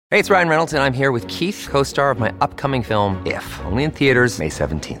Hey, it's Ryan Reynolds, and I'm here with Keith, co-star of my upcoming film, If, only in theaters May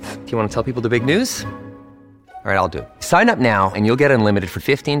 17th. Do you want to tell people the big news? All right, I'll do it. Sign up now and you'll get unlimited for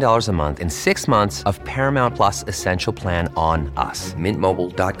 $15 a month and 6 months of Paramount Plus Essential Plan on us.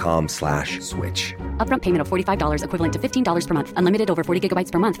 MintMobile.com/switch. Upfront payment of $45 equivalent to $15 per month. Unlimited over 40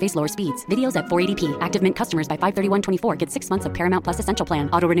 gigabytes per month. Face lower speeds. Videos at 480p. Active Mint customers by 531.24 get 6 months of Paramount Plus Essential Plan.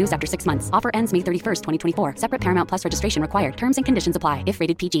 Auto renews after 6 months. Offer ends May 31st, 2024. Separate Paramount Plus registration required. Terms and conditions apply if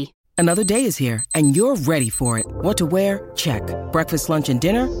rated PG. Another day is here, and you're ready for it. What to wear? Check. Breakfast, lunch, and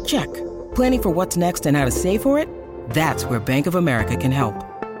dinner? Check. Planning for what's next and how to save for it? That's where Bank of America can help.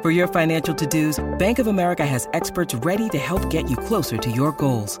 For your financial to-dos, Bank of America has experts ready to help get you closer to your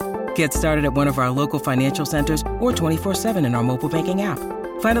goals. Get started at one of our local financial centers or 24/7 in our mobile banking app.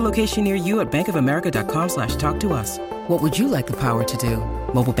 Find a location near you at bankofamerica.com/talktous. What would you like the power to do?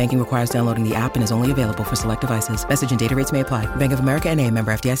 Mobile banking requires downloading the app and is only available for select devices. Message and data rates may apply. Bank of America N.A.,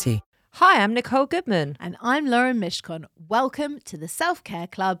 member FDIC. Hi, I'm Nicole Goodman. And I'm Lauren Mishkon. Welcome to the Self-Care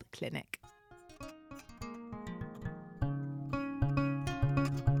Club Clinic.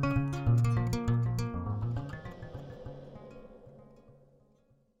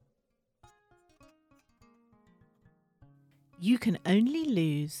 You can only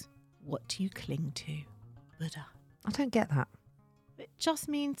lose what you cling to. Buddha. I don't get that. It just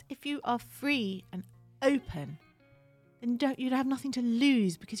means if you are free and open, then you'd have nothing to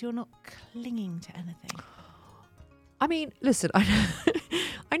lose because you're not clinging to anything. I mean, listen, I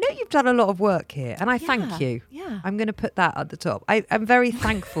know you've done a lot of work here, and I thank you. Yeah. I'm going to put that at the top. I'm very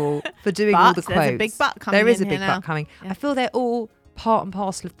thankful for doing all the quotes. There's a big but coming. There is a in big here but now. coming. Yeah. I feel they're all part and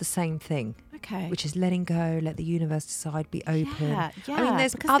parcel of the same thing. Okay. Which is letting go, let the universe decide, be open. Yeah. I mean,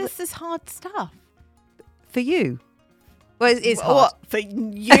 there's because other this is hard stuff. for you. Well, it's hard. What for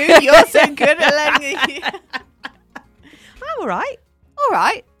you? You're so good at letting. I'm all right. All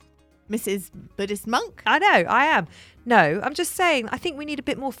right, Mrs. Buddhist monk. I know, I am. No, I'm just saying, I think we need a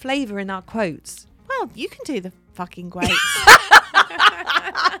bit more flavour in our quotes. Well, you can do the fucking great.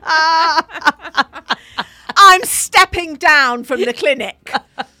 I'm stepping down from the clinic.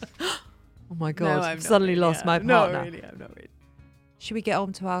 Oh my God, I'm not suddenly really, lost my I'm partner. Not really, I'm not really. Should we get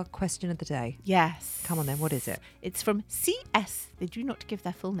on to our question of the day? Yes. Come on then, what is it? It's from CS. They do not give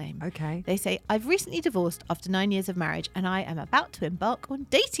their full name. Okay. They say, I've recently divorced after 9 years of marriage and I am about to embark on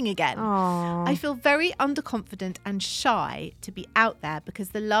dating again. Aww. I feel very underconfident and shy to be out there because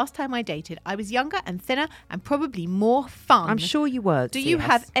the last time I dated, I was younger and thinner and probably more fun. I'm sure you were. Do you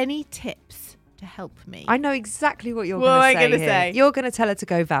have any tips to help me? I know exactly what you're What am I going to gonna say. say? You're going to tell her to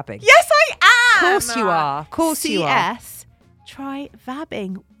go vabbing. Yes, I am. Of course you are. Of course you are. CS, try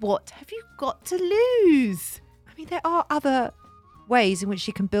vabbing. What have you got to lose? I mean, there are other ways in which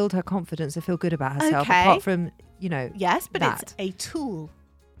she can build her confidence and feel good about herself, Okay. apart from, you know, Yes, but that. it's a tool.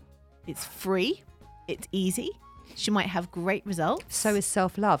 It's free. It's easy. She might have great results. So is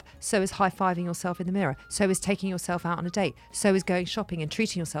self-love. So is high-fiving yourself in the mirror. So is taking yourself out on a date. So is going shopping and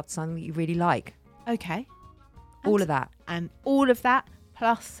treating yourself to something that you really like. Okay. All of that. And all of that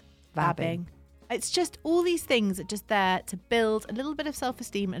plus Vabbing. vabbing. It's just all these things are just there to build a little bit of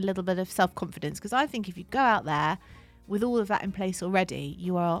self-esteem and a little bit of self-confidence. Because I think if you go out there with all of that in place already,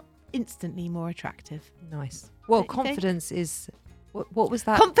 you are instantly more attractive. Nice. Well, Don't you think? confidence is... What was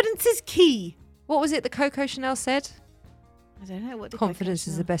that? Confidence is key. What was it that Coco Chanel said? I don't know what. Confidence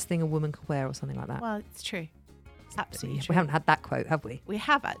is the best thing a woman can wear, or something like that. Well, it's true. It's absolutely We true. haven't had that quote, have we? We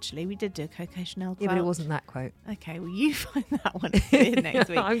have actually. We did do a Coco Chanel quote. Yeah, but it wasn't that quote. Okay, well, you find that one in next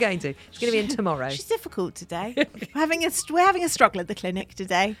week. I'm going to. It's going to be in tomorrow. She's difficult today. We're having a struggle at the clinic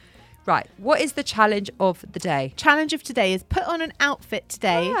today. Right. What is the challenge of the day? Challenge of today is put on an outfit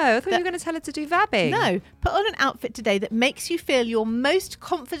today. Oh, I thought you were going to tell her to do vabbing. No, put on an outfit today that makes you feel your most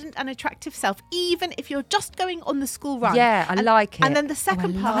confident and attractive self, even if you're just going on the school run. Yeah, I like it. And then the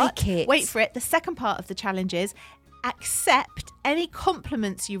second I part, like it. wait for it, the second part of the challenge is accept any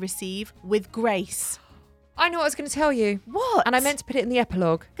compliments you receive with grace. I know what I was going to tell you. What? And I meant to put it in the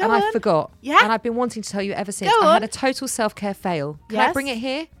epilogue. Go and I on. forgot. Yeah? And I've been wanting to tell you ever since. Go I had on. a total self-care fail. Can I Yes? bring it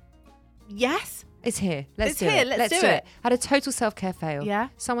here? Yes. It's here. Let's It's do here. it. Let's do it. I had a total self-care fail. Yeah.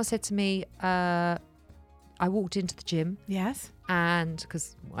 Someone said to me, I walked into the gym Yes. and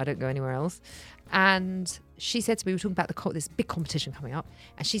because I don't go anywhere else. And she said to me, we were talking about this big competition coming up.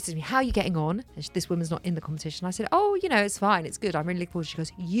 And she said to me, how are you getting on? And this woman's not in the competition. I said, oh, it's fine. It's good. I'm really looking forward. She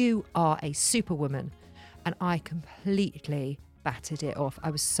goes, you are a superwoman. And I completely battered it off. I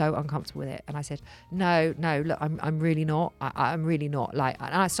was so uncomfortable with it. And I said, no, look, I'm really not. I'm really not. And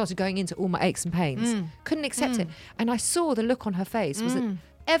I started going into all my aches and pains. Couldn't accept it. And I saw the look on her face was that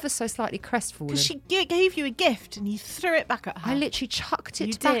ever so slightly crestfallen. Because she gave you a gift and you threw it back at her. I literally chucked it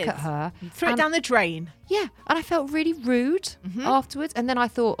You back did. at her. You threw it and- down the drain. Yeah, and I felt really rude afterwards. And then I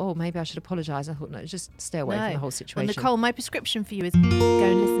thought, oh, maybe I should apologise. I thought, no, just stay away from the whole situation. Well, Nicole, my prescription for you is go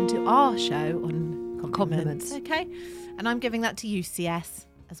and listen to our show on compliments. Okay? And I'm giving that to you, CS,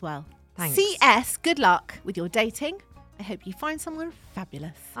 as well. Thanks. CS, good luck with your dating. I hope you find someone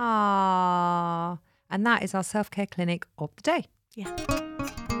fabulous. Ah, and that is our self-care clinic of the day. Yeah.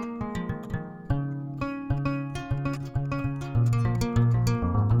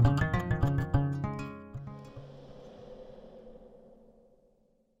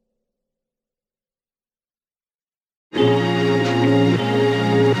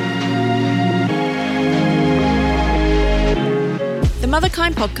 The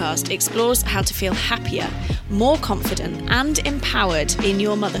Motherkind podcast explores how to feel happier, more confident and empowered in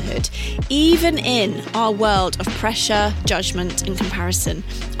your motherhood, even in our world of pressure, judgment and comparison.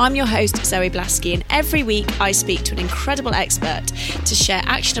 I'm your host, Zoe Blaskey, and every week I speak to an incredible expert to share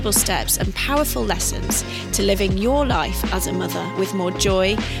actionable steps and powerful lessons to living your life as a mother with more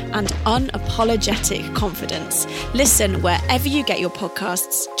joy and unapologetic confidence. Listen wherever you get your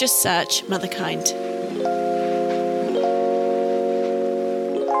podcasts, just search Motherkind.